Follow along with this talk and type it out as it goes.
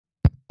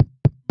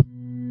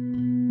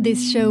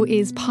This show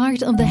is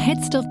part of the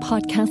Head Stuff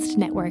Podcast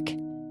Network.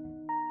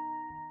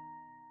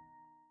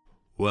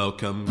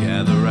 Welcome,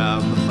 gather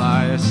round the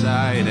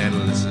fireside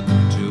and listen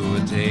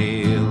to a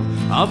tale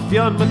of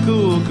Fionn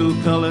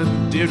McCool,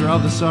 Cullen, Deirdre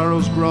of the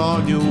Sorrows,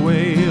 Grainne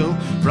Whale.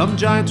 From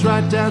giants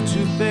right down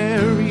to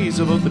fairies,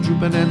 of both the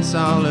drooping and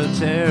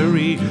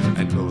solitary,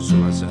 and ghosts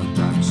who are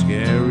sometimes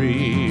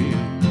scary.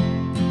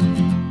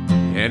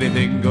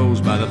 Anything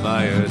goes by the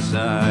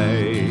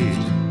fireside.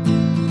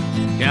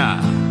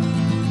 Yeah.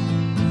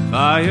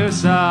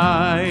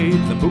 Fireside,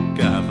 the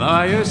Puka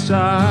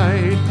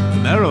fireside, the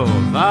Merrow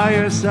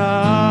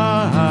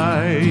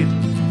fireside.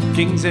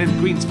 Kings and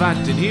queens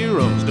fighting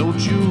heroes,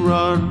 don't you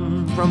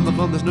run from the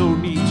fun, there's no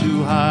need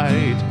to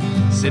hide.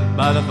 Sit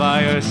by the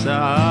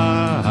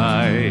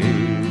fireside.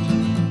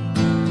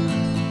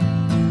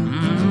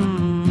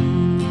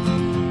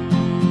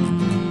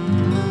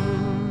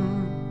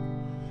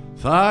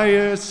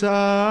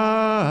 Fireside.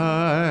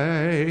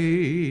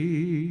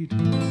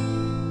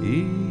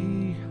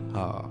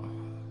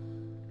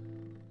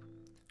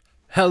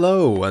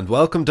 Hello and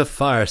welcome to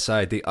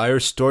Fireside, the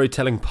Irish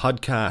storytelling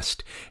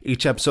podcast.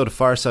 Each episode of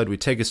Fireside we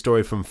take a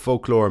story from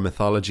folklore or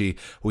mythology,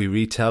 we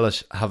retell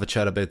it, have a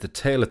chat about the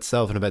tale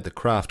itself and about the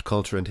craft,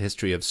 culture and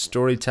history of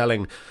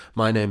storytelling.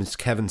 My name is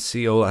Kevin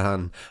C.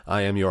 O'Lahan.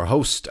 I am your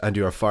host and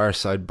your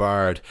Fireside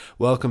Bard.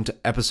 Welcome to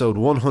episode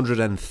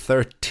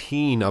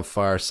 113 of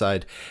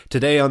Fireside.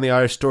 Today on the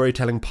Irish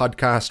storytelling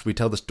podcast we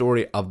tell the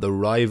story of the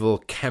rival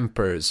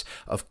Kempers,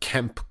 of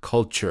Kemp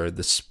culture,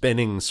 the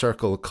spinning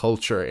circle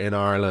culture in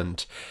Ireland.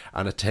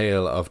 And a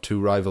tale of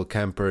two rival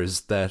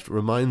Kempers that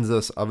reminds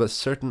us of a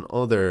certain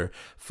other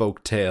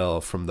folk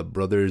tale from the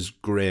Brothers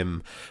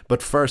Grimm.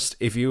 But first,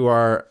 if you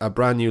are a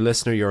brand new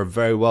listener, you're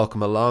very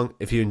welcome along.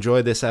 If you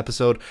enjoyed this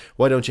episode,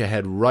 why don't you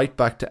head right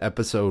back to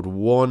episode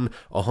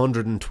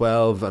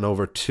 112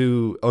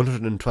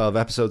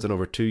 episodes and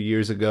over 2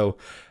 years ago,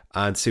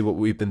 and see what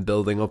we've been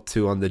building up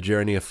to on the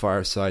journey of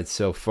Fireside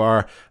so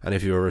far. And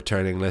if you're a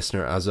returning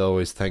listener, as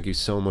always, thank you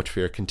so much for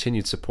your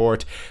continued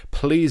support.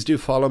 Please do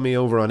follow me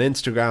over on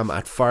Instagram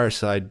at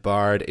Fireside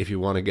Bard if you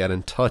want to get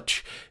in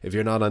touch. If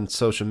you're not on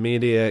social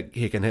media,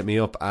 you can hit me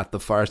up at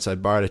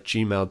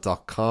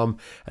thefiresidebard@gmail.com.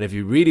 And if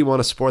you really want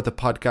to support the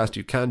podcast,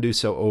 you can do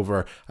so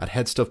over at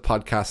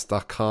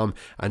headstuffpodcast.com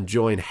and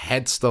join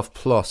Headstuff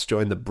Plus,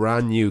 join the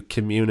brand new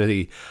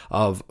community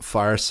of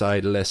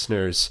Fireside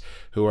listeners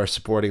who are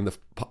supporting the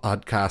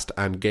podcast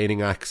and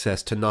gaining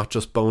access to not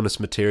just bonus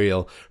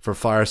material for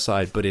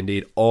Fireside, but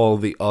indeed all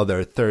the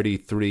other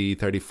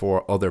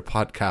 34 other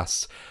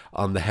podcasts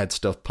on the Head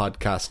Stuff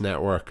Podcast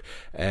Network.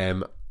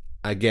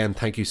 Again,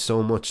 thank you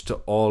so much to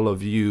all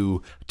of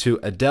you, to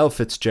Adele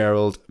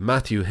Fitzgerald,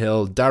 Matthew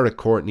Hill, Derek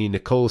Courtney,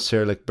 Nicole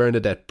Serlick,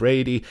 Bernadette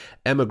Brady,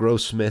 Emma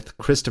Grossmith,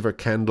 Christopher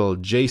Kendall,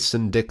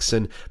 Jason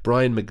Dixon,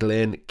 Brian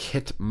McGlynn,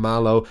 Kit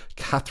Mallow,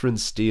 Catherine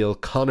Steele,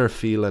 Connor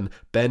Phelan,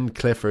 Ben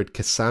Clifford,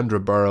 Cassandra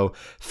Burrow,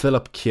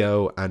 Philip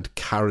Keogh, and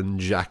Karen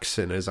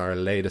Jackson is our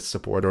latest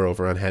supporter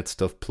over on Head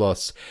Stuff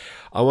Plus.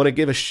 I want to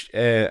give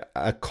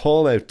a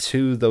call out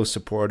to those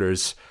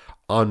supporters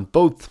on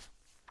both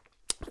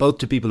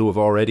to people who have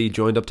already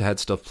joined up to Head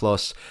Stuff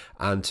Plus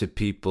and to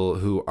people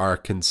who are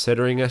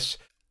considering it.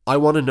 I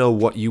want to know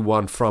what you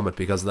want from it,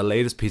 because the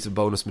latest piece of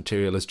bonus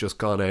material has just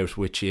gone out,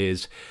 which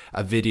is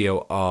a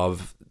video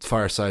of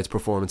Fireside's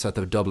performance at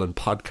the Dublin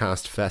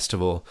Podcast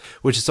Festival,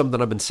 which is something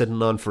I've been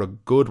sitting on for a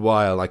good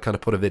while. I kind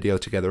of put a video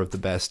together of the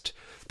best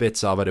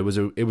bits of it. It was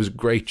a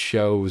great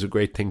show. It was a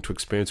great thing to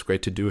experience,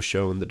 great to do a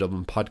show in the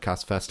Dublin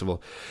Podcast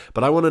Festival.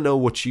 But I want to know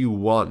what you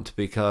want,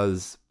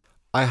 because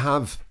I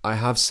have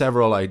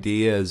several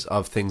ideas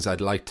of things I'd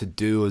like to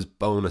do as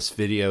bonus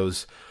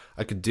videos.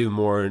 I could do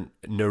more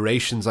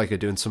narrations I could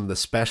do in some of the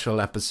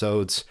special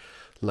episodes.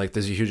 Like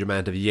there's a huge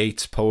amount of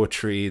Yeats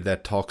poetry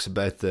that talks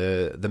about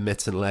the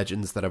myths and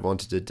legends that I've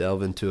wanted to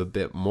delve into a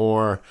bit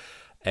more.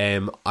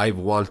 I've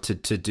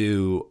wanted to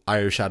do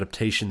Irish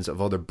adaptations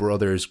of other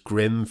Brothers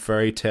Grimm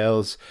fairy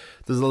tales.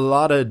 There's a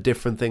lot of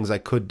different things I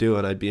could do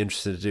and I'd be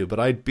interested to do, but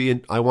I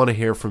want to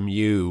hear from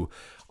you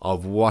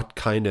of what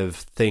kind of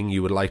thing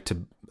you would like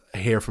to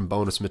hear from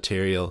bonus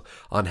material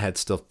on Head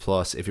Stuff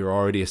Plus, if you're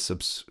already a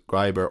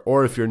subscriber,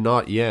 or if you're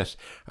not yet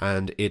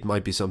and it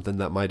might be something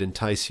that might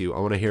entice you.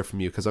 I want to hear from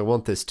you, because I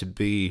want this to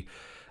be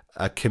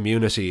a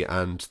community.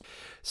 And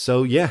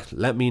so yeah,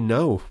 let me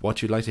know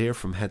what you'd like to hear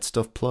from Head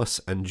Stuff Plus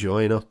and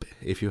join up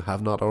if you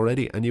have not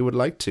already and you would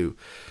like to.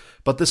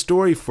 But the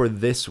story for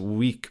this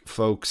week,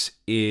 folks,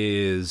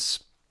 is,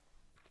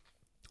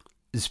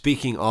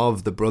 speaking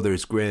of the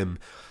Brothers Grimm,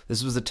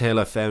 this was a tale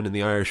I found in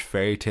the Irish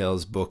Fairy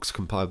Tales books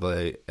compiled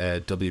by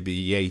W.B.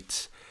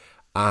 Yeats,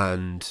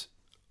 and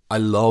I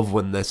love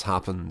when this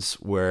happens,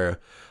 where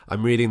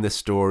I'm reading this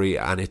story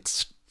and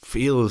it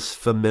feels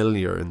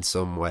familiar in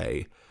some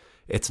way.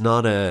 It's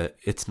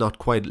not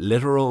quite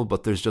literal,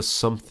 but there's just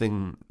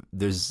something,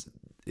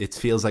 it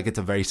feels like it's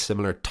a very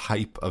similar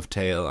type of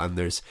tale, and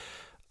there's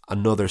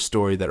another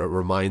story that it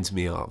reminds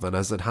me of. And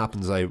as it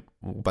happens,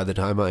 by the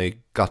time I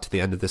got to the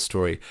end of this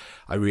story,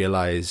 I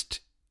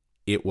realized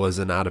it was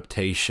an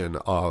adaptation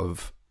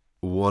of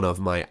one of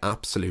my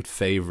absolute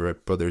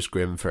favourite Brothers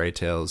Grimm fairy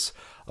tales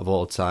of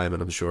all time,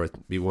 and I'm sure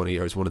it'd be one of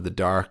yours, one of the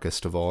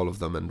darkest of all of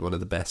them, and one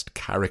of the best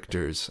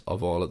characters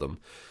of all of them.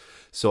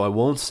 So I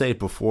won't say it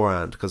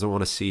beforehand, because I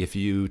want to see if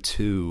you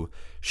too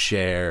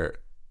share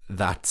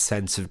that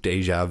sense of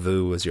deja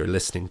vu as you're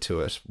listening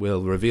to it.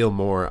 We'll reveal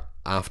more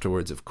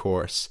afterwards, of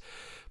course,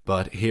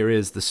 but here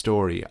is the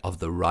story of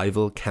the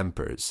rival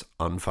Kempers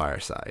on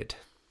Fireside.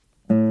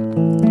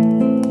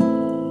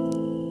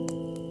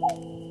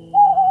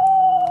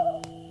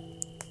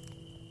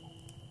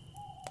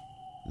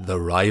 The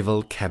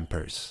rival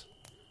Kempers.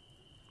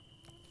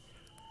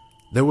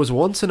 There was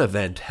once an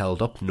event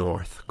held up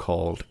north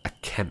called a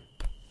Kemp.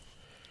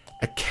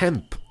 A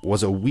Kemp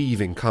was a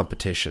weaving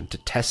competition to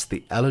test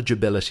the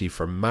eligibility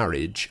for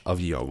marriage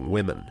of young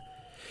women.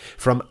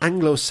 From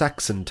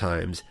Anglo-Saxon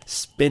times,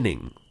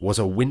 spinning was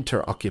a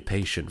winter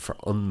occupation for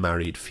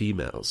unmarried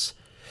females,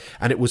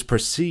 and it was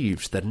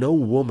perceived that no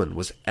woman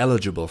was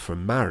eligible for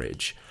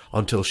marriage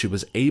until she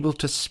was able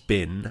to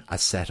spin a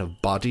set of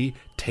body,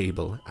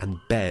 table, and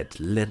bed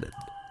linen.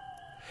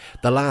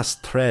 The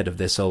last thread of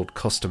this old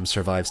custom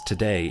survives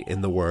today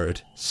in the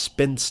word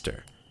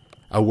spinster,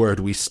 a word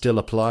we still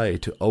apply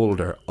to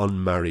older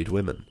unmarried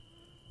women,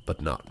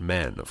 but not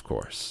men, of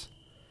course.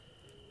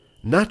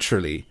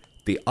 Naturally,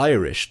 the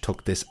Irish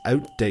took this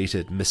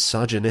outdated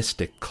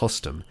misogynistic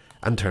custom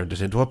and turned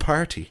it into a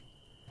party.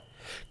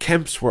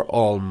 Kemps were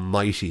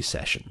almighty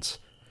sessions.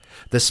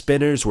 The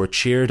spinners were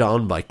cheered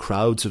on by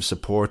crowds of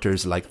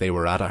supporters like they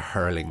were at a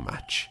hurling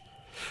match.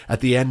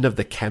 At the end of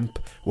the Kemp,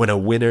 when a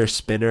winner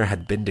spinner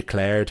had been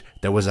declared,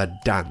 there was a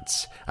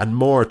dance, and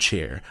more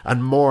cheer,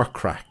 and more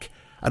crack,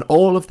 and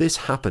all of this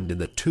happened in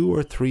the 2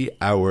 or 3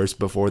 hours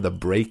before the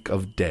break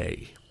of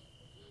day.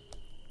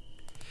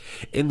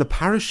 In the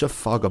parish of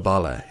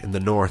Fogaballa in the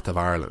north of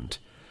Ireland,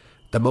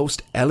 the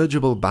most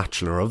eligible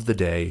bachelor of the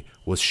day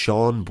was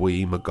Sean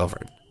Bui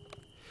McGovern.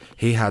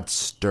 He had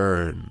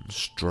stern,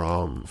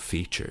 strong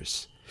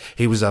features.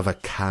 He was of a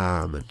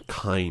calm and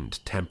kind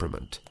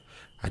temperament,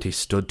 and he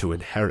stood to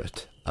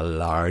inherit a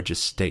large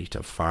estate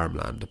of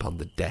farmland upon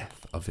the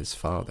death of his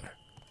father.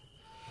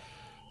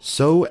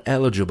 So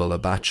eligible a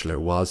bachelor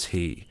was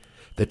he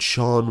that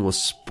Sean was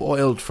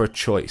spoiled for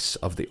choice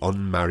of the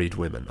unmarried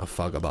women of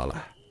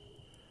Fogaballa.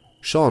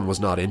 Sean was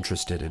not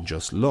interested in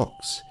just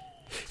looks.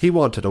 He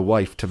wanted a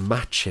wife to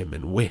match him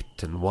in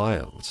wit and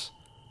wiles,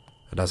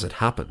 and as it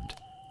happened,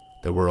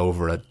 there were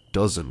over a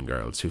dozen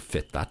girls who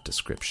fit that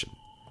description.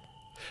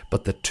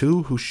 But the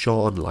two who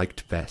Sean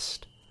liked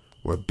best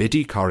were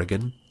Biddy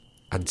Corrigan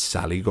and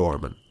Sally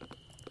Gorman.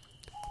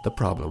 The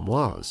problem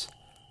was,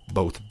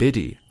 both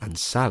Biddy and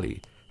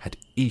Sally had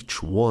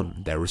each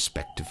won their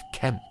respective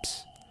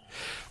Kemps.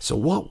 So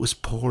what was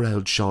poor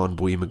old Sean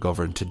Bui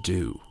McGovern to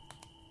do?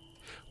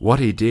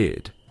 What he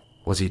did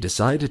was he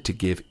decided to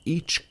give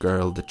each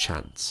girl the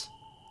chance,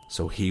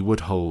 so he would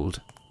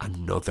hold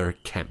another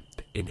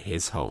Kemp in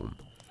his home.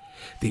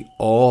 The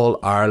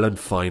All-Ireland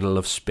final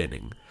of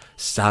spinning,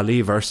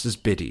 Sally versus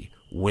Biddy,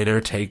 winner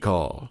take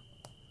all.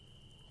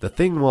 The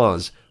thing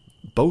was,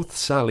 both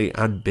Sally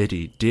and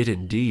Biddy did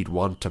indeed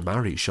want to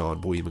marry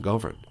Sean Bui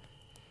McGovern.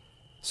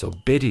 So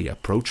Biddy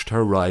approached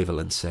her rival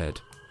and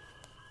said,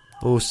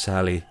 "Oh,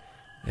 Sally,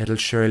 it'll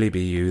surely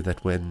be you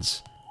that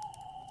wins."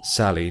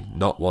 Sally,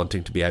 not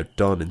wanting to be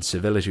outdone in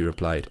civility,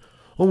 replied,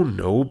 "Oh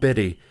no,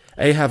 Biddy,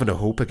 I haven't a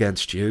hope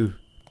against you."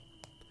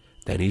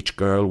 Then each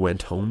girl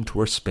went home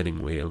to her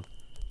spinning wheel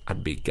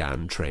and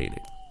began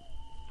training.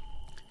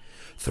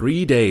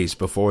 3 days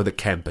before the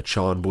Kemp at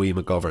Sean Bui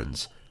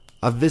McGovern's,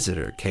 a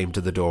visitor came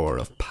to the door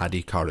of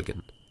Paddy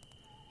Corrigan.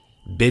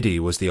 Biddy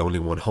was the only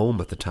one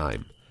home at the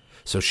time,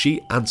 so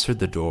she answered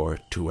the door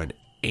to an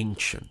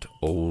ancient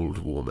old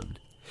woman,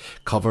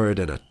 covered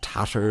in a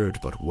tattered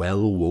but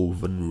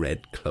well-woven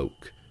red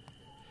cloak.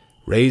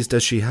 Raised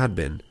as she had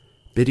been,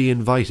 Biddy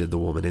invited the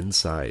woman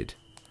inside.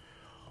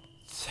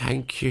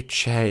 "Thank you,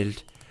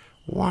 child.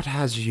 What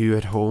has you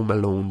at home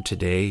alone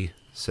today?"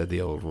 said the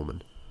old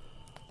woman.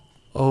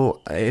 "Oh,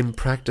 I'm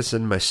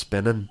practising my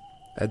spinning.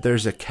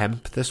 There's a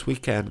Kemp this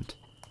weekend."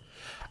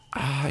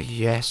 "Ah,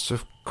 yes,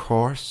 of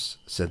course,"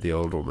 said the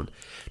old woman,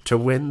 "to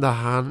win the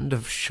hand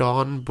of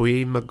Sean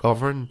Bui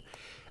McGovern.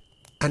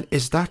 And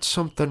is that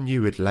something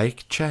you would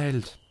like,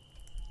 child?"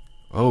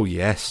 "Oh,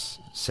 yes,"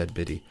 said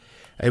Biddy.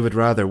 "I would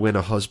rather win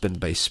a husband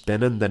by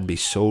spinning than be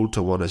sold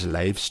to one as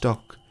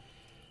livestock.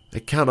 I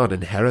cannot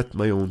inherit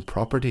my own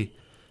property,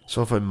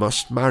 so if I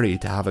must marry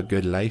to have a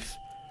good life,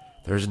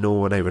 there is no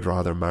one I would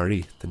rather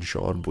marry than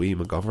Sean Bui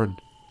McGovern."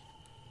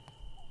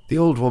 The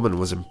old woman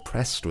was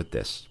impressed with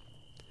this.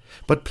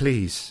 "But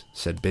please,"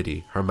 said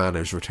Biddy, her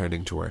manners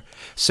returning to her,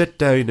 "sit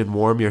down and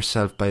warm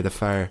yourself by the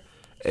fire.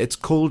 It's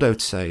cold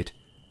outside.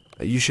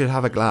 You should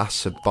have a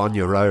glass of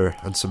Banya Rower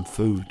and some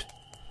food."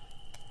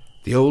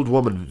 The old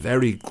woman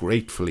very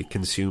gratefully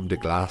consumed a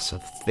glass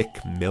of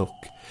thick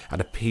milk and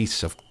a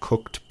piece of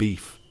cooked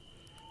beef.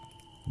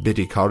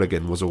 Biddy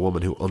Corrigan was a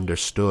woman who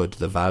understood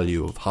the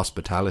value of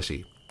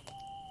hospitality.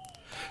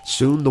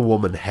 Soon the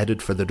woman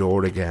headed for the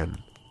door again,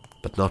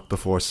 but not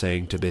before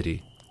saying to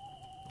Biddy,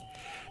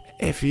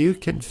 If you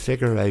can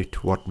figure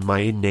out what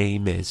my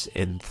name is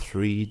in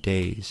 3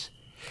 days,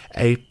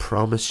 I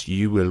promise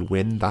you will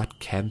win that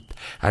Kemp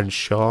and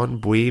Sean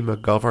Bui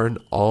McGovern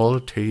all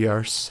to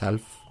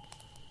yourself."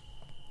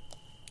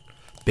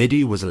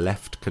 Biddy was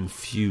left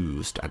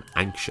confused and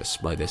anxious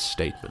by this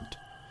statement.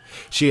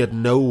 She had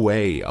no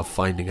way of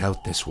finding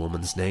out this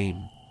woman's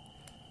name.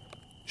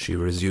 She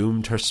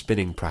resumed her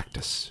spinning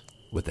practice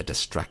with a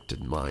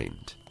distracted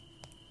mind.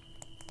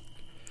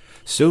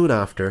 Soon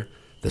after,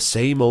 the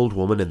same old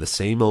woman in the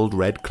same old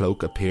red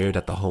cloak appeared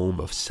at the home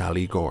of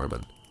Sally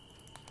Gorman.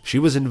 She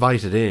was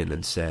invited in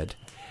and said,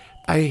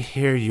 "I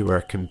hear you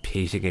are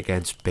competing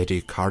against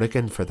Biddy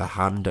Corrigan for the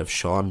hand of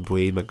Sean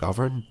Bui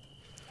McGovern."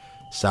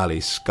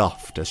 Sally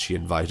scoffed as she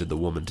invited the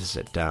woman to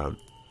sit down.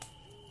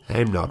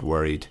 "I'm not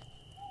worried.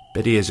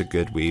 Biddy is a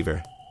good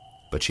weaver,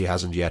 but she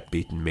hasn't yet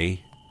beaten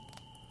me."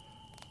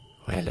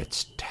 "Well,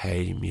 it's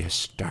time you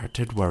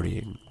started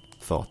worrying,"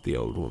 thought the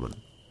old woman.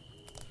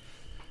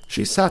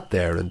 She sat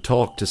there and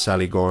talked to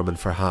Sally Gorman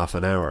for half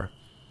an hour.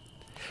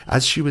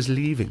 As she was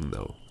leaving,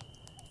 though,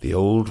 the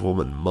old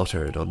woman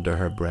muttered under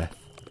her breath,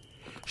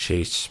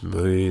 "She's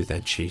smooth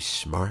and she's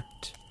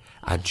smart,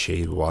 and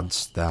she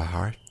wants the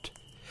heart.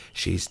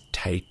 She's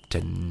tight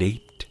and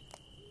neat,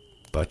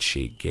 but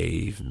she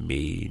gave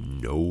me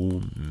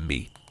no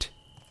meat."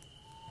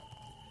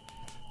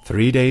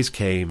 3 days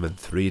came and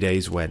 3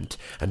 days went,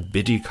 and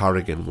Biddy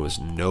Corrigan was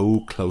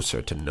no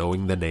closer to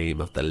knowing the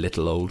name of the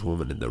little old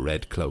woman in the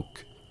red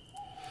cloak.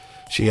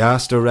 She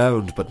asked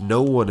around, but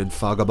no one in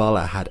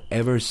Fogaballa had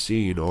ever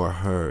seen or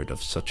heard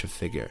of such a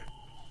figure.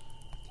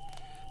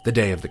 The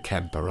day of the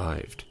Kemp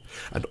arrived,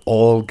 and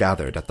all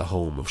gathered at the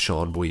home of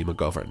Sean Bui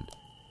McGovern.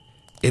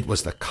 It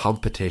was the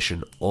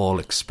competition all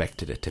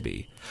expected it to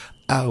be.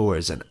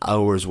 Hours and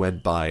hours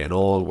went by, and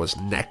all was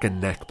neck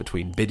and neck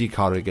between Biddy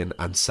Corrigan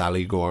and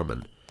Sally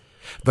Gorman.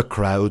 The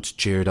crowds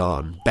cheered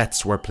on,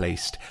 bets were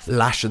placed,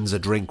 lashings a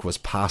drink was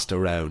passed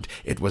around.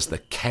 It was the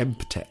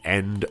Kemp to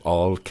end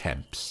all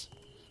Kemps.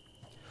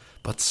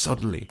 But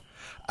suddenly,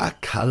 a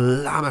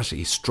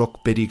calamity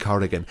struck Biddy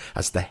Corrigan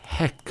as the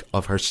heck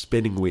of her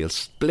spinning wheel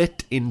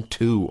split in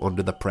two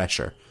under the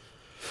pressure.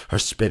 Her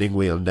spinning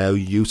wheel now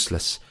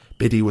useless,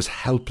 Biddy was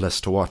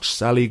helpless to watch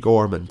Sally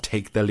Gorman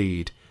take the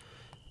lead.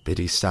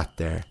 Biddy sat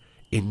there,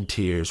 in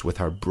tears, with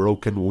her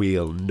broken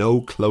wheel no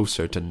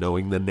closer to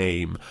knowing the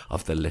name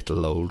of the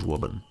little old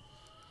woman.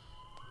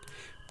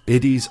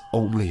 Biddy's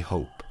only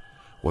hope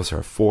was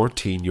her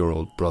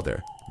 14-year-old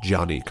brother,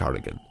 Johnny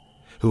Corrigan,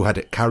 who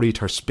had carried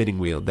her spinning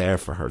wheel there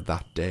for her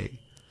that day.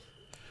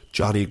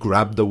 Johnny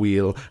grabbed the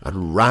wheel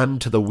and ran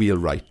to the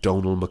wheelwright,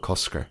 Donal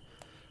McCusker.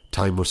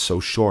 Time was so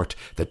short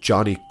that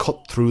Johnny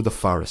cut through the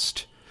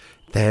forest.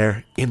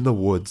 There, in the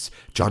woods,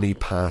 Johnny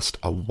passed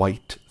a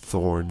white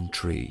thorn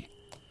tree,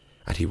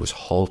 and he was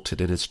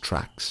halted in his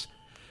tracks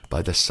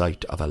by the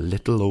sight of a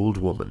little old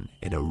woman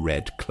in a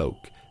red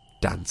cloak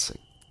dancing.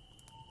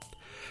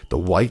 The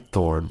white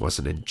thorn was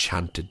an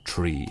enchanted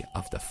tree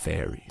of the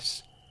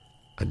fairies,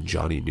 and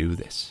Johnny knew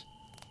this.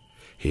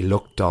 He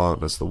looked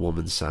on as the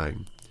woman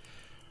sang,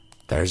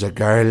 "There's a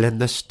girl in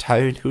this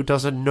town who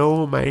doesn't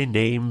know my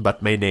name,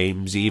 but my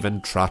name's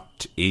Even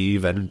Trot,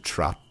 Even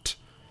Trot.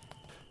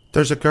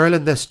 There's a girl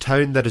in this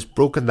town that has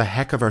broken the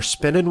heck of her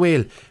spinning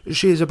wheel.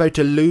 She is about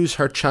to lose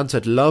her chance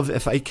at love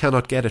if I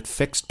cannot get it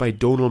fixed by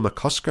Donal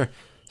McCusker,"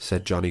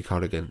 said Johnny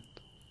Corrigan.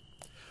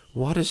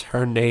 "What is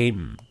her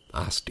name?"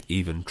 asked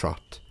Even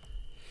Trot.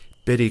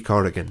 "Biddy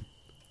Corrigan."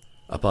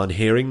 Upon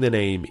hearing the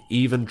name,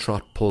 Even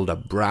Trot pulled a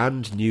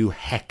brand new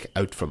heck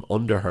out from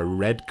under her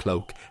red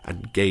cloak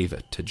and gave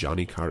it to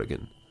Johnny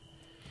Corrigan.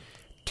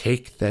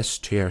 "Take this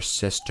to your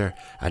sister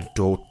and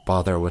don't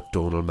bother with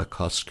Donal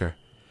McCusker.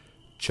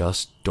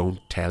 Just don't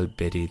tell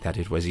Biddy that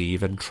it was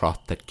Even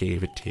Trot that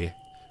gave it to you."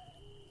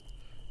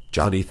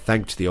 Johnny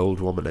thanked the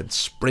old woman and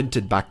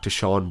sprinted back to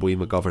Sean Bui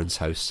McGovern's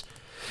house.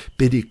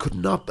 Biddy could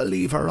not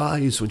believe her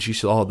eyes when she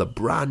saw the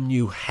brand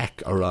new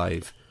heck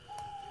arrive.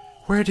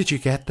 "Where did you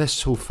get this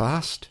so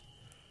fast?"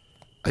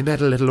 "I met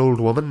a little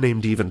old woman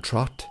named Even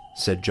Trot,"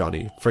 said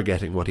Johnny,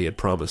 forgetting what he had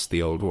promised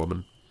the old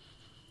woman.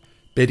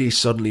 Biddy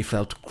suddenly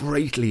felt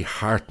greatly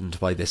heartened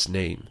by this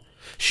name.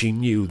 She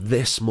knew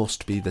this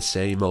must be the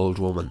same old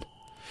woman.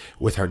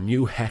 With her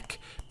new heck,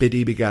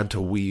 Biddy began to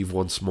weave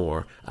once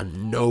more,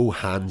 and no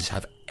hands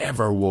have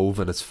ever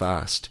woven as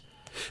fast.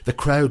 The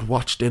crowd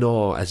watched in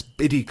awe as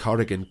Biddy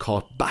Corrigan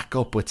caught back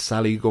up with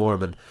Sally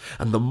Gorman,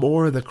 and the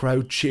more the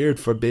crowd cheered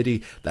for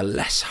Biddy, the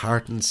less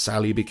heartened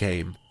Sally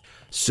became.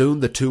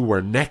 Soon the two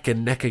were neck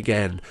and neck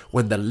again,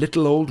 when the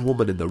little old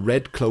woman in the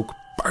red cloak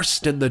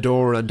burst in the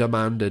door and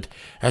demanded,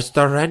 "Is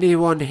there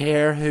anyone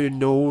here who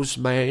knows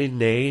my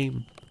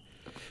name?"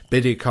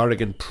 Biddy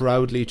Corrigan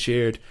proudly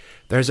cheered,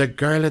 "There's a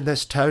girl in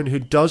this town who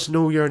does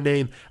know your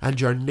name, and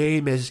your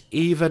name is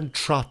Even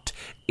Trot,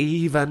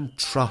 Even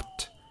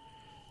Trot."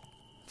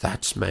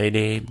 "That's my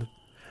name,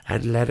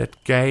 and let it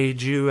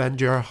guide you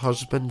and your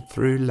husband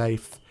through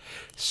life.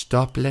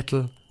 Stop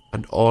little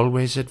and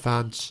always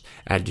advance,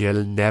 and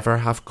you'll never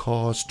have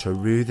cause to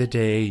rue the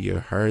day you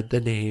heard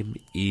the name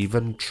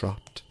Even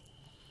Trot."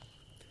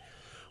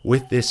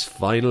 With this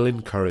final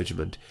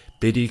encouragement,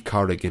 Biddy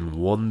Corrigan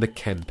won the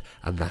Kemp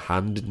and the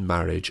hand in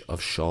marriage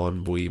of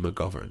Sean Bui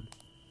McGovern.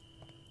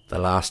 The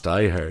last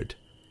I heard,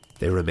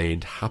 they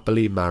remained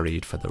happily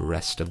married for the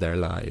rest of their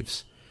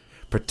lives,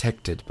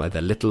 protected by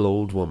the little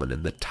old woman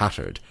in the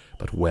tattered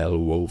but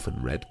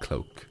well-woven red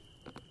cloak.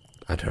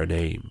 And her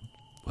name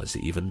was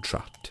Even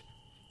Trot.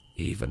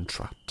 Even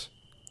Trot.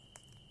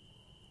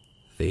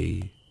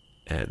 The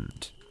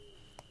end.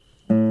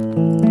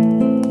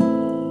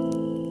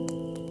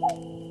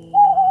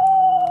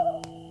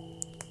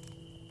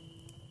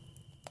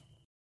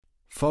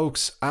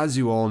 Folks, as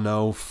you all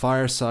know,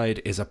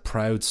 Fireside is a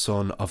proud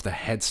son of the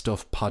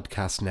Headstuff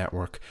Podcast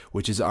Network,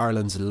 which is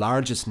Ireland's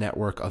largest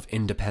network of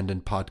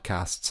independent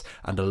podcasts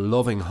and a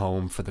loving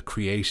home for the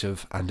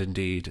creative and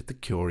indeed the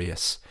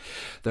curious.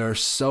 There are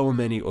so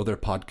many other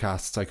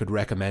podcasts I could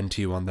recommend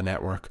to you on the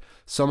network,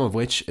 some of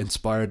which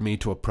inspired me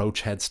to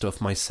approach Headstuff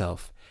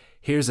myself.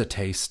 Here's a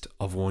taste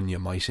of one you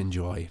might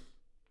enjoy.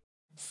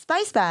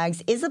 Spice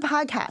Bags is a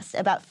podcast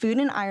about food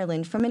in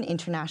Ireland from an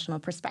international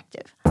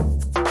perspective.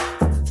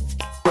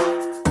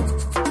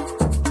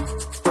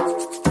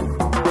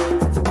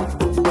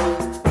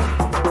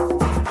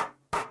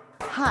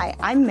 Hi,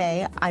 I'm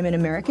May. I'm an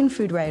American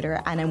food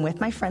writer, and I'm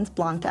with my friends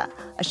Blanca,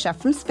 a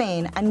chef from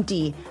Spain, and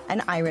Dee,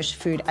 an Irish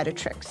food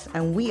editrix.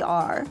 And we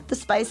are the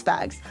Spice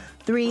Bags,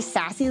 3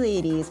 sassy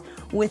ladies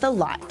with a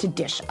lot to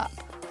dish up.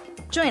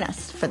 Join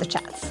us for the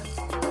chats.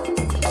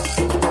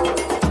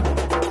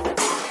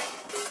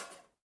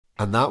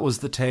 And that was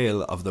the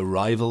tale of the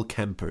rival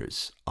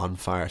Kempers on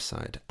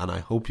Fireside, and I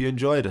hope you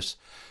enjoyed it.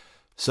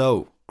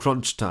 So,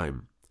 crunch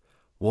time.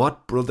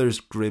 What Brothers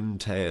Grimm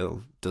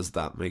tale does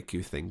that make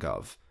you think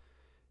of?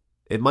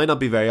 It might not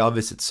be very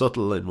obvious, it's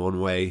subtle in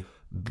one way,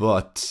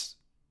 but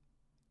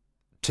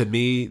to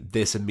me,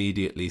 this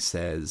immediately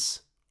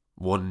says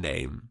one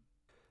name,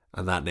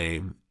 and that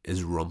name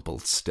is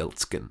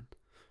Rumpelstiltskin.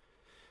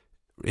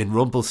 In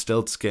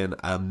Rumpelstiltskin,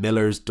 a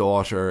miller's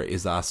daughter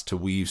is asked to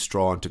weave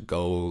straw into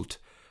gold.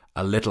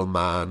 A little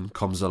man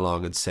comes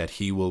along and said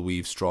he will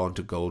weave straw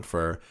into gold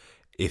for her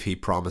if he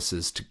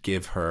promises to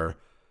give her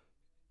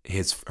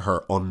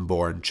her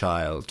unborn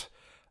child.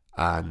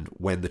 And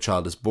when the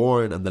child is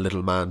born and the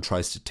little man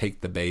tries to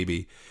take the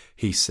baby,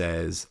 he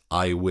says,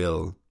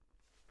 the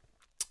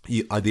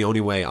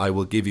only way I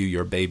will give you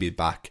your baby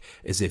back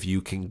is if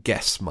you can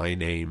guess my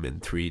name in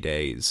 3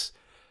 days.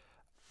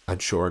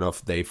 And sure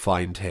enough, they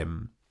find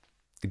him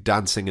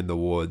dancing in the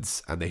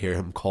woods and they hear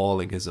him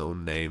calling his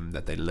own name,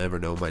 that they'll never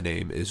know my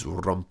name is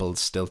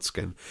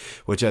Rumpelstiltskin,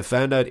 which I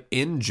found out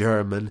in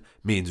German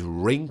means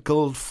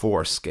wrinkled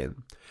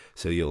foreskin.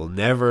 So you'll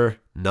never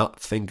not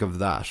think of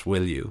that,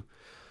 will you?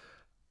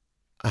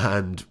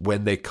 And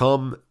when they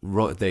come,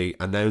 they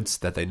announce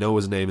that they know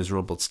his name is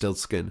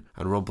Rumpelstiltskin,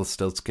 and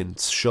Rumpelstiltskin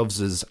shoves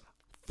his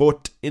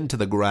foot into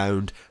the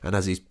ground, and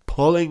as he's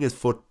pulling his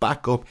foot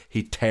back up,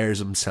 he tears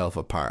himself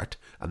apart.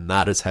 And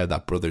that is how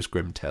that Brothers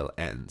Grimm tale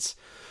ends.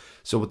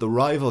 So with the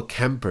rival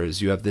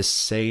Kempers, you have this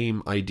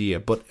same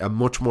idea, but a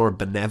much more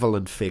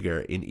benevolent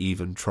figure in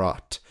Even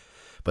Trot.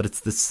 But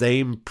it's the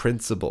same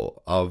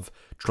principle of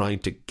trying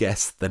to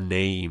guess the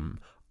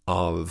name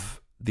of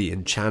the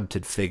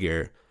enchanted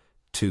figure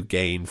to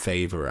gain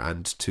favour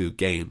and to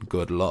gain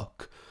good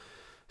luck.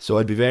 So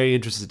I'd be very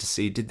interested to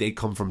see, did they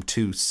come from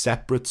 2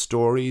 separate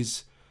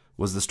stories?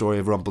 Was the story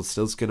of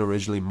Rumpelstiltskin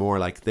originally more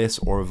like this,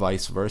 or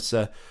vice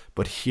versa?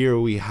 But here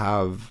we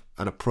have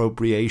an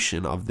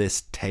appropriation of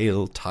this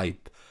tale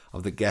type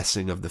of the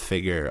guessing of the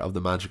figure, of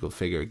the magical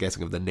figure,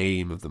 guessing of the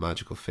name of the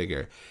magical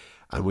figure.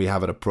 And we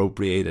have it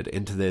appropriated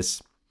into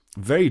this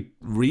very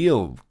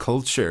real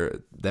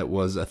culture that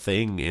was a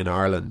thing in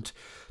Ireland,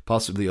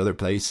 possibly other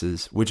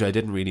places, which I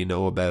didn't really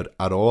know about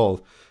at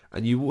all.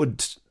 And you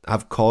would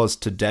have cause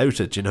to doubt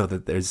it,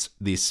 that there's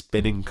these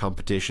spinning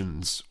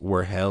competitions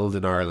were held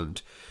in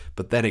Ireland.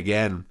 But then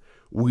again,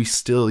 we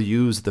still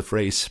use the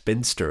phrase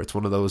spinster. It's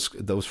one of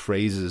those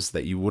phrases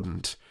that you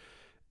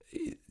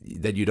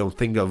don't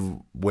think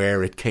of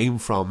where it came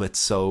from. It's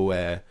so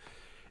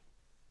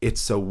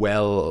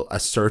well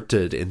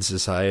asserted in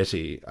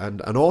society,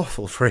 and an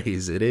awful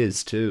phrase it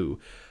is too.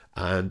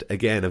 And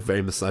again, a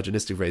very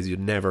misogynistic phrase. You'd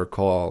never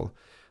call,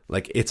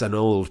 it's an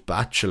old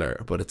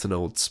bachelor, but it's an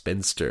old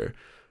spinster.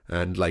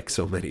 And like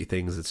so many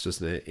things, it's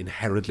just an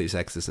inherently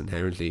sexist,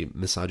 inherently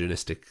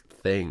misogynistic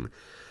thing.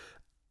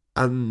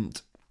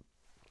 And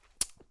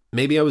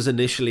maybe I was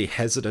initially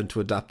hesitant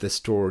to adapt this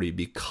story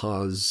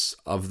because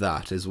of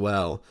that as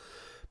well.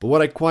 But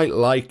what I quite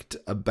liked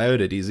about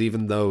it is,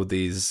 even though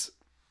these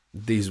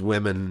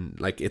women,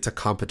 it's a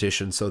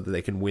competition so that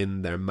they can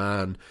win their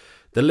man,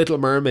 The Little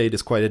Mermaid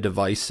is quite a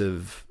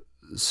divisive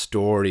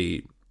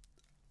story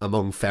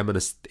among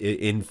feminist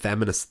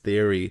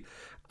theory.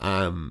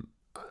 On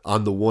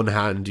the one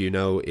hand,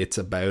 it's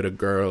about a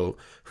girl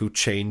who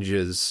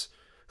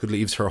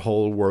leaves her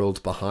whole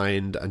world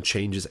behind and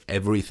changes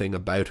everything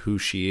about who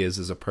she is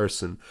as a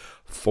person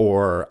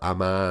for a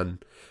man.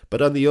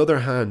 But on the other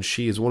hand,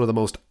 she is one of the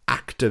most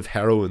active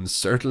heroines,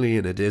 certainly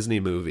in a Disney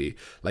movie.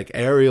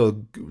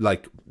 Ariel,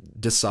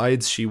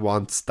 decides she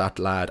wants that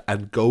lad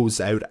and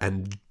goes out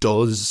and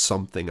does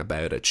something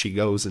about it. She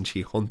goes and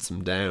she hunts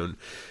him down.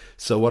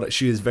 So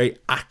she is very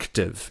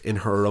active in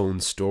her own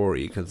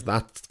story, because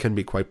that can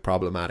be quite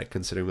problematic,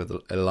 considering with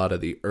a lot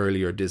of the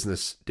earlier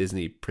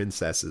Disney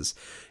princesses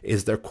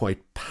is they're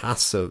quite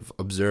passive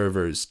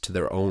observers to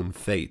their own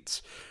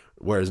fates.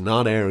 Whereas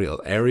not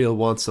Ariel. Ariel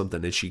wants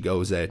something and she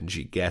goes out and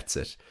she gets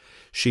it.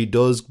 She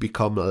does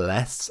become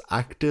less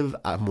active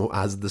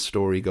as the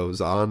story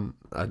goes on.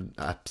 I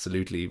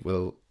absolutely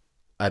will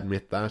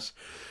admit that.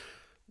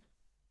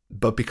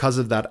 But because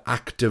of that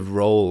active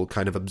role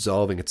kind of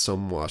absolving it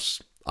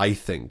somewhat, I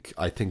think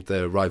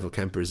the Rival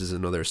Kempers is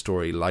another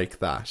story like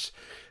that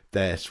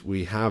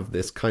we have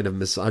this kind of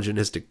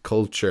misogynistic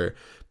culture,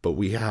 but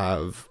we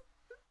have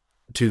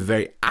two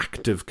very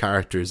active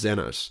characters in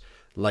it.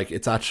 Like,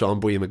 it's at Sean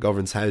Bowie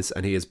McGovern's house,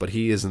 and he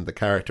isn't the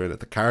character in it.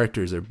 The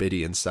characters are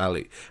Biddy and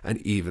Sally and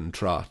even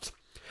Trot.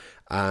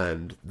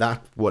 And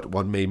that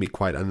what made me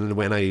quite... And then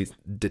when I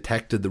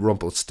detected the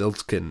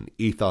Rumpelstiltskin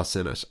ethos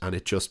in it, and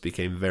it just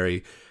became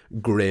very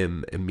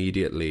grim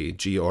immediately,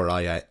 Grimm,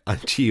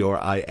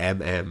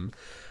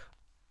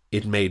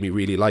 it made me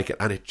really like it.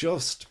 And it's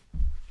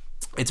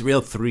a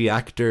real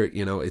 3-actor,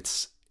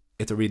 it's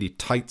a really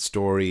tight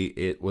story.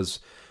 It was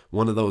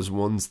one of those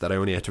ones that I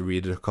only had to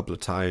read it a couple of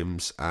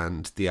times,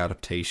 and the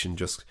adaptation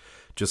just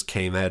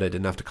came out. I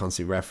didn't have to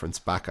constantly reference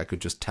back. I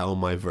could just tell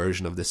my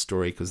version of this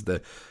story, because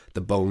the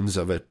bones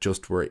of it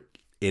just were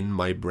in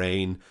my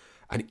brain.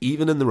 And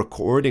even in the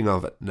recording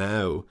of it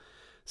now,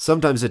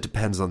 sometimes it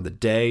depends on the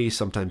day,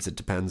 sometimes it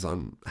depends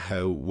on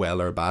how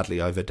well or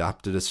badly I've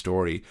adapted a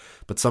story,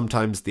 but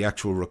sometimes the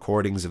actual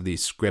recordings of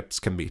these scripts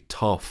can be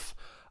tough.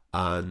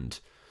 And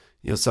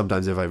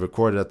sometimes if I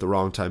record it at the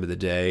wrong time of the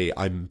day,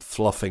 I'm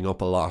fluffing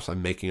up a lot,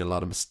 I'm making a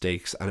lot of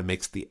mistakes, and it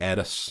makes the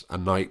edit a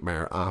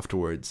nightmare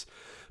afterwards.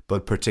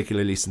 But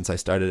particularly since I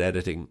started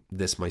editing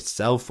this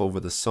myself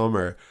over the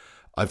summer,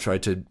 I've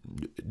tried to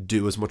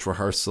do as much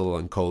rehearsal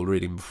and cold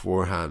reading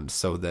beforehand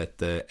so that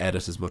the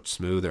edit is much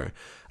smoother.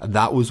 And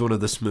that was one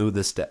of the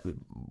smoothest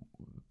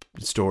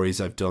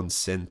stories I've done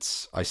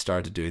since I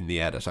started doing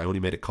the edit. I only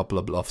made a couple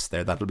of bluffs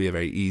there. That'll be a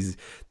very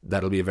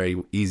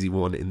easy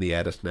one in the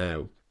edit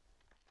now.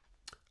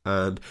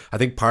 And I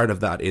think part of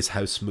that is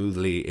how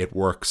smoothly it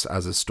works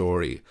as a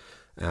story.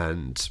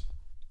 And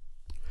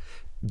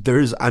there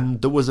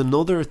was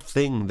another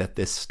thing that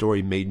this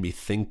story made me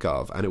think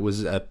of, and it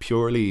was a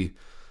purely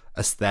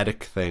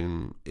aesthetic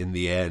thing in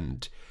the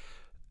end.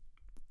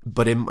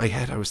 But in my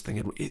head I was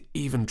thinking,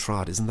 even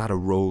Trot, isn't that a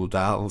Roald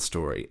Dahl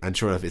story? And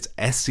sure enough, it's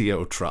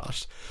SEO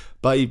Trot.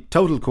 By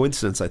total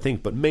coincidence, I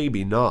think, but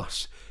maybe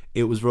not.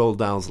 It was Roald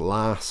Dahl's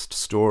last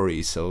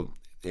story, so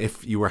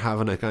if you were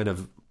having a kind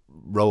of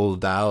Roald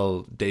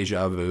Dahl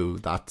deja vu,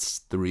 that's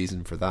the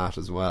reason for that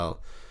as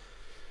well.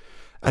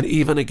 And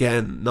even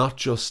again, not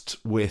just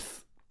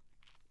with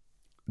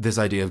this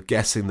idea of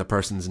guessing the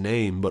person's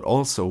name, but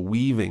also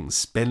weaving,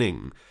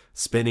 spinning.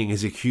 Spinning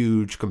is a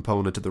huge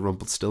component to the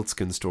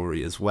Rumpelstiltskin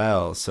story as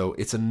well. So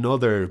it's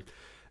another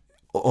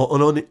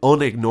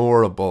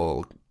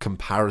unignorable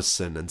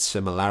comparison and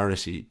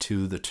similarity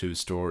to the two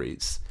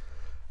stories.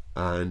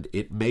 And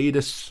it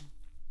just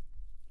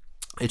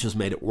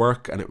made it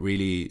work, and it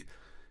really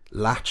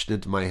latched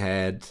into my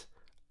head.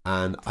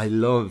 And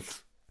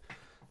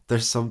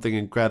there's something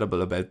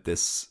incredible about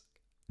this,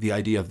 the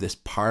idea of this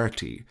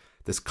party,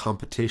 this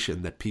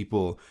competition that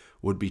people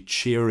would be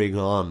cheering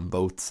on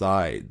both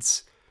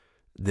sides,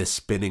 this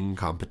spinning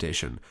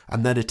competition,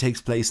 and that it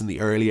takes place in the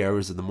early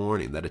hours of the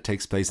morning, that it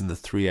takes place in the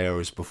 3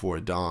 hours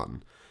before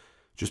dawn.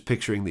 Just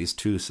picturing these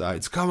two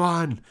sides, come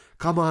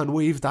on,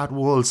 weave that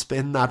wool,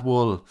 spin that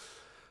wool.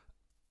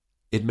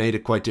 It made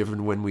it quite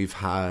different when we've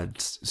had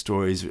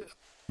stories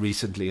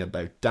recently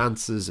about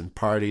dances and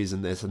parties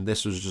and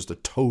this was just a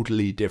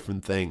totally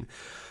different thing.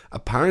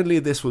 Apparently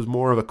this was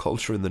more of a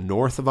culture in the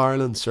north of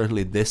Ireland.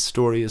 Certainly this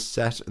story is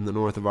set in the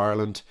north of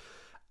Ireland,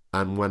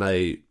 and when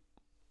I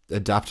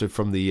adapted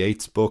from the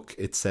Yeats book,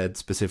 it said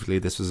specifically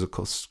this was a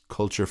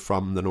culture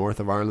from the north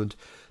of Ireland.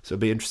 So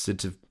I'd be interested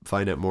to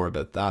find out more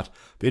about that.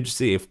 Be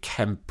interested to see if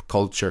Kemp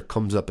culture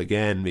comes up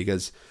again,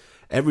 because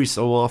every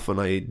so often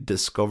I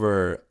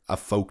discover a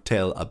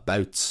folktale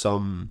about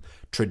some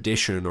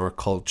tradition or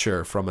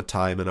culture from a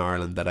time in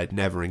Ireland that I'd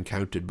never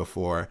encountered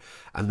before,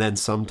 and then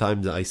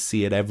sometimes I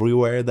see it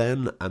everywhere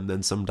then, and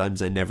then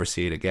sometimes I never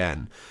see it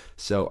again.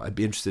 So I'd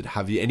be interested,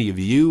 have any of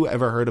you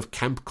ever heard of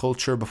camp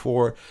culture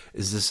before?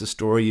 Is this a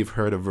story you've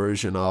heard a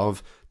version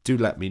of? Do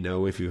let me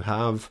know if you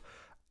have,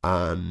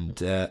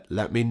 and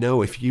let me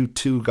know if you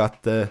too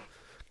got the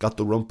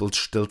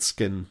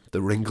Rumpelstiltskin,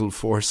 the wrinkled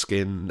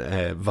foreskin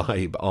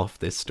vibe off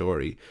this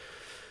story.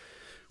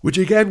 Which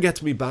again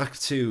gets me back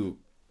to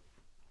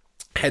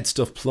Head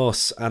Stuff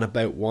Plus and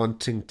about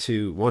wanting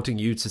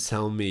you to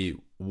tell me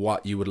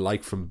what you would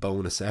like from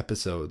bonus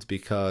episodes,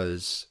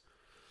 because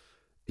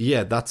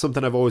yeah, that's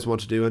something I've always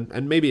wanted to do,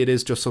 and maybe it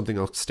is just something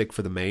I'll stick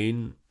for the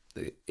main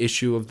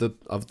issue of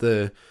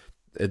the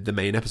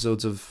main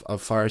episodes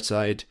of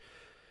Fireside.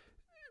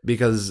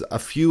 because a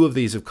few of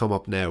these have come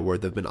up now where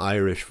they've been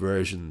Irish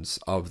versions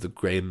of the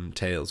Grimm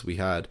tales. We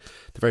had,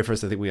 the very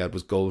first I think we had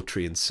was Gold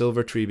Tree and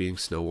Silver Tree being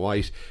Snow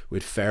White,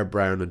 with Fair,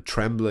 Brown and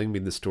Trembling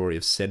being the story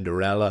of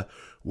Cinderella.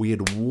 We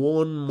had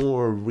one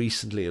more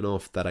recently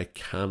enough that I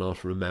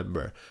cannot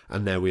remember,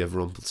 and now we have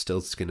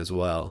Rumpelstiltskin as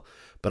well.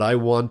 But I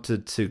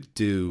wanted to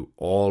do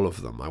all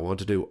of them. I want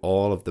to do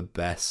all of the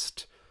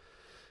best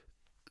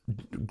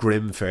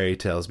Grimm fairy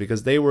tales,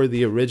 because they were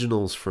the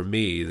originals for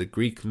me. The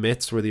Greek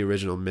myths were the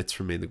original myths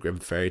for me, the Grimm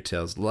fairy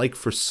tales, like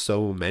for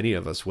so many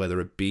of us, whether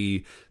it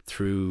be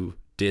through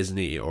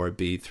Disney or it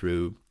be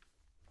through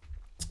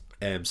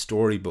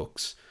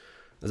storybooks.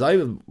 As I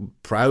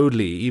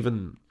proudly,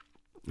 even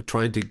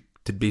trying to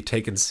be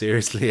taken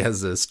seriously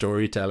as a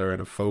storyteller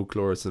and a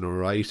folklorist and a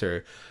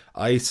writer,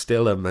 I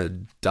still am a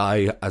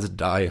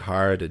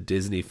die-hard a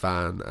Disney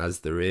fan as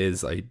there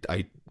is. I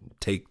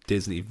take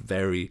Disney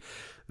very,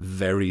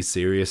 very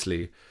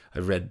seriously. I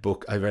read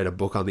a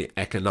book on the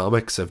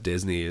economics of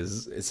Disney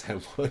is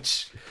how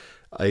much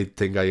I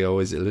think I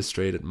always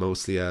illustrate it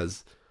mostly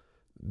as.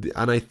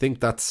 And I think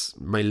that's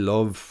my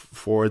love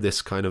for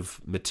this kind of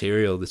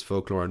material, this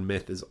folklore and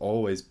myth, has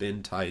always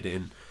been tied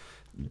in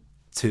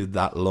to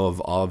that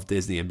love of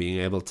Disney and being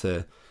able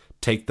to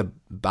take the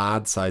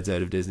bad sides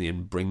out of Disney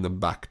and bring them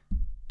back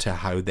to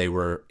how they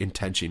were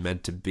intentionally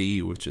meant to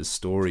be, which is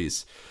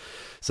stories.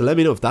 So let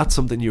me know if that's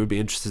something you would be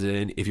interested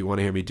in. If you want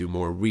to hear me do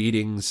more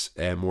readings,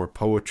 more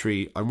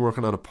poetry. I'm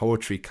working on a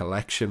poetry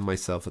collection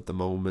myself at the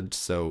moment,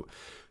 so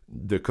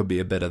there could be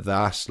a bit of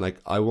that. Like,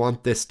 I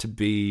want this to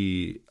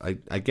be, I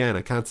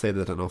can't say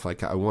that enough.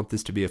 I want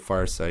this to be a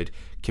Fireside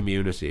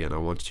community, and I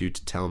want you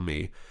to tell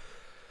me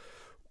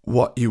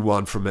what you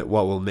want from it,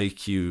 what will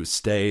make you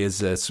stay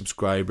as a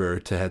subscriber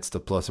to Head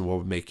Stuff Plus, and what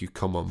would make you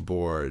come on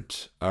board,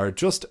 or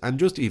just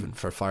even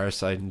for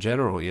Fireside in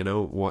general, you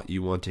know, what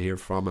you want to hear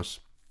from it.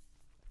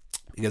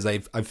 Because I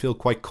feel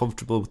quite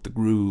comfortable with the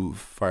groove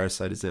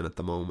Fireside is in at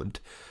the moment.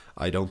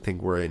 I don't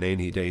think we're in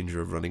any danger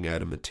of running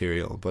out of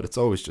material, but it's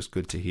always just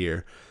good to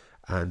hear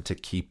and to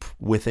keep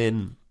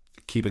in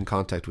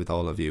contact with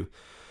all of you.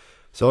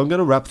 So I'm going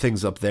to wrap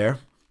things up there.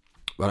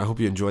 But I hope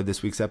you enjoyed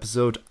this week's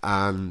episode,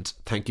 and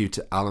thank you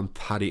to Alan,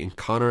 Paddy and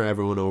Connor,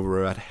 everyone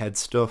over at Head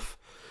Stuff.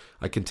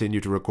 I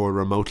continue to record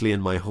remotely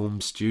in my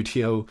home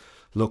studio.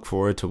 Look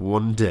forward to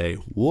one day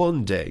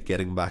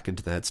getting back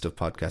into the Head Stuff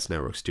Podcast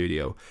Network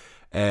studio.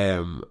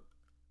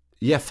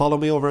 Follow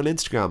me over on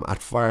Instagram at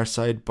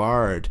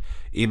FiresideBard.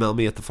 Email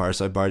me at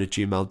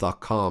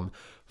thefiresidebard@gmail.com.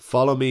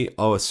 Follow me,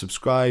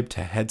 subscribe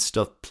to Head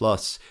Stuff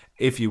Plus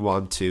if you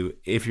want to,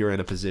 if you're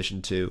in a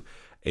position to.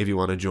 If you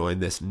want to join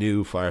this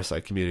new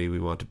Fireside community we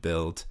want to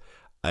build.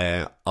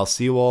 I'll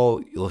see you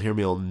all. You'll hear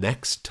me all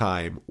next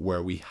time,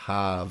 where we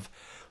have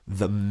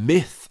the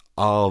myth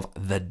of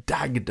the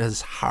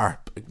Dagda's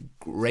harp. A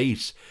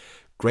great,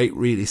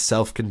 really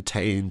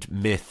self-contained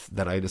myth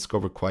that I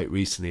discovered quite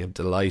recently. I'm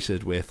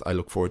delighted with. I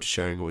look forward to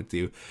sharing it with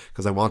you,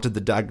 because I wanted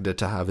the Dagda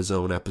to have his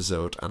own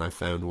episode, and I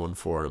found one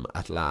for him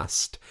at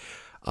last.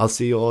 I'll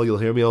see you all. You'll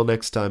hear me all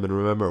next time. And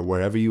remember,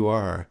 wherever you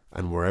are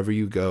and wherever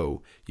you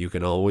go, you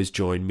can always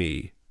join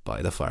me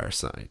by the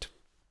fireside.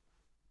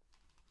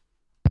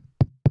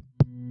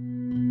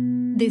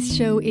 This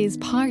show is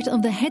part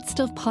of the Head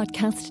Stuff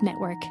Podcast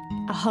Network,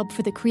 a hub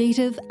for the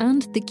creative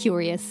and the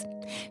curious.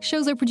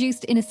 Shows are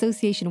produced in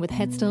association with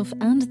Head Stuff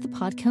and the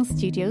Podcast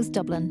Studios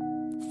Dublin.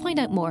 Find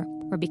out more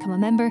or become a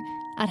member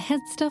at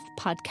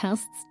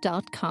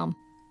headstuffpodcasts.com.